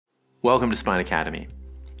Welcome to Spine Academy.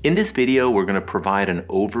 In this video, we're going to provide an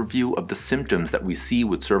overview of the symptoms that we see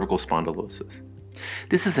with cervical spondylosis.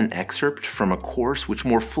 This is an excerpt from a course which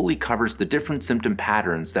more fully covers the different symptom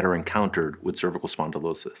patterns that are encountered with cervical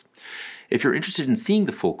spondylosis. If you're interested in seeing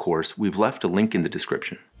the full course, we've left a link in the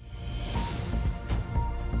description.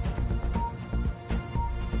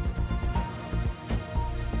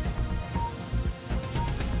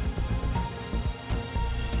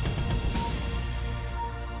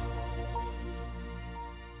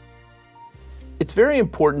 It's very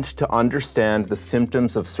important to understand the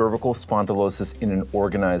symptoms of cervical spondylosis in an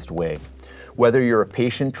organized way. Whether you're a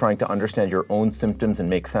patient trying to understand your own symptoms and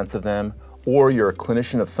make sense of them, or you're a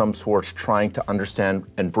clinician of some sort trying to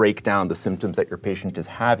understand and break down the symptoms that your patient is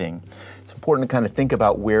having, it's important to kind of think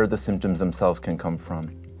about where the symptoms themselves can come from.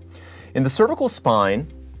 In the cervical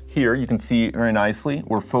spine, here you can see very nicely,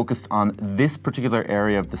 we're focused on this particular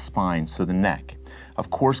area of the spine, so the neck. Of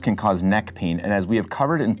course, can cause neck pain, and as we have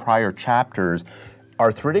covered in prior chapters,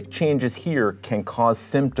 arthritic changes here can cause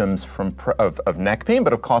symptoms of neck pain,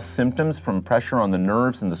 but of course symptoms from pressure on the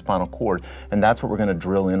nerves and the spinal cord, and that's what we're going to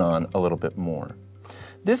drill in on a little bit more.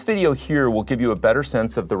 This video here will give you a better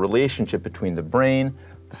sense of the relationship between the brain,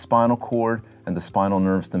 the spinal cord, and the spinal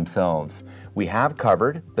nerves themselves. We have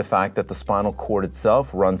covered the fact that the spinal cord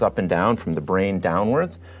itself runs up and down from the brain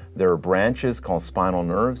downwards. There are branches called spinal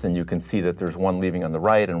nerves, and you can see that there's one leaving on the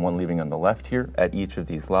right and one leaving on the left here at each of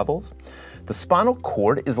these levels. The spinal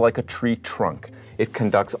cord is like a tree trunk. It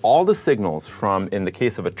conducts all the signals from, in the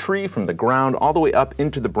case of a tree, from the ground all the way up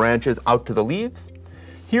into the branches out to the leaves.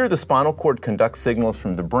 Here the spinal cord conducts signals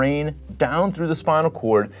from the brain down through the spinal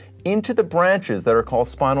cord into the branches that are called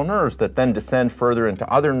spinal nerves that then descend further into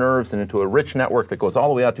other nerves and into a rich network that goes all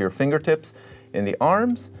the way out to your fingertips in the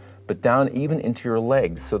arms, but down even into your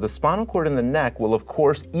legs. So the spinal cord in the neck will of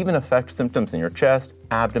course even affect symptoms in your chest,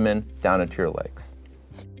 abdomen, down into your legs.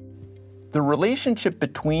 The relationship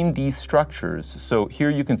between these structures, so here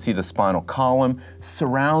you can see the spinal column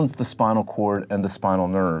surrounds the spinal cord and the spinal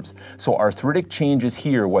nerves. So arthritic changes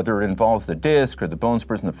here, whether it involves the disc or the bone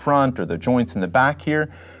spurs in the front or the joints in the back here,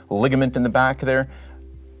 ligament in the back there,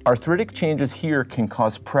 arthritic changes here can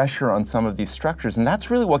cause pressure on some of these structures, and that's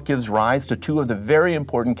really what gives rise to two of the very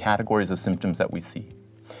important categories of symptoms that we see.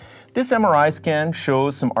 This MRI scan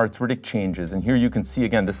shows some arthritic changes, and here you can see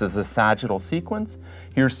again this is a sagittal sequence.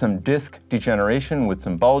 Here's some disc degeneration with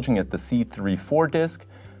some bulging at the C3-4 disc.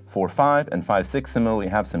 4-5 and 5-6 similarly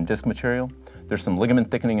have some disc material. There's some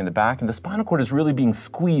ligament thickening in the back, and the spinal cord is really being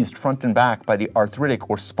squeezed front and back by the arthritic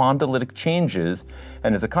or spondylitic changes,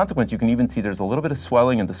 and as a consequence you can even see there's a little bit of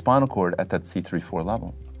swelling in the spinal cord at that C3-4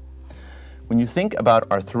 level. When you think about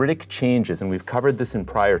arthritic changes, and we've covered this in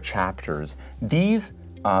prior chapters, these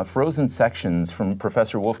frozen sections from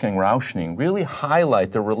Professor Wolfgang Rauschning really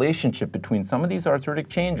highlight the relationship between some of these arthritic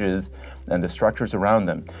changes and the structures around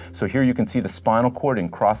them. So here you can see the spinal cord in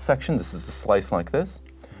cross-section. This is a slice like this.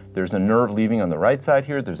 There's a nerve leaving on the right side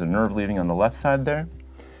here. There's a nerve leaving on the left side there.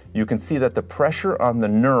 You can see that the pressure on the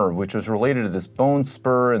nerve, which is related to this bone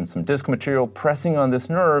spur and some disc material pressing on this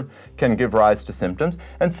nerve, can give rise to symptoms.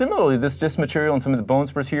 And similarly, this disc material and some of the bone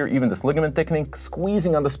spurs here, even this ligament thickening,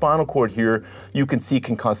 squeezing on the spinal cord here, you can see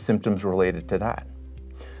can cause symptoms related to that.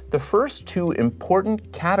 The first two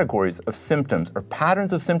important categories of symptoms, or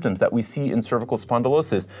patterns of symptoms that we see in cervical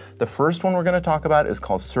spondylosis, the first one we're going to talk about is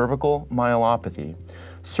called cervical myelopathy.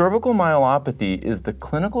 Cervical myelopathy is the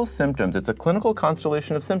clinical symptoms, it's a clinical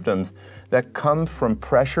constellation of symptoms that come from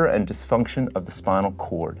pressure and dysfunction of the spinal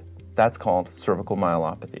cord. That's called cervical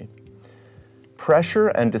myelopathy. Pressure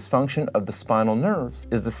and dysfunction of the spinal nerves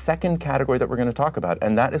is the second category that we're going to talk about,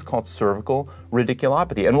 and that is called cervical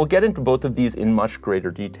radiculopathy. And we'll get into both of these in much greater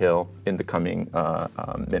detail in the coming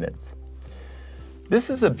minutes. This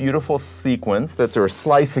is a beautiful sequence that's, or a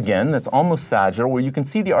slice again, that's almost sagittal, where you can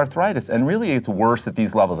see the arthritis, and really it's worse at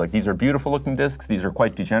these levels. Like these are beautiful looking discs, these are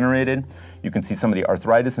quite degenerated. You can see some of the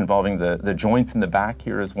arthritis involving the joints in the back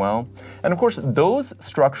here as well. And of course, those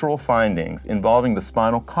structural findings involving the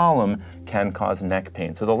spinal column can cause neck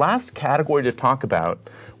pain. So the last category to talk about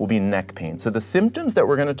will be neck pain. So the symptoms that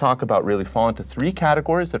we're going to talk about really fall into three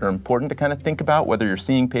categories that are important to kind of think about, whether you're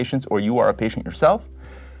seeing patients or you are a patient yourself: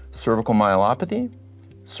 cervical myelopathy,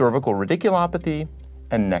 cervical radiculopathy,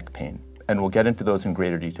 and neck pain. And we'll get into those in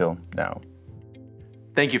greater detail now.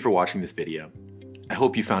 Thank you for watching this video. I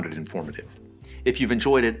hope you found it informative. If you've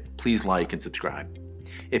enjoyed it, please like and subscribe.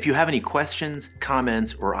 If you have any questions,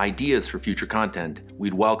 comments, or ideas for future content,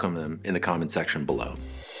 we'd welcome them in the comment section below.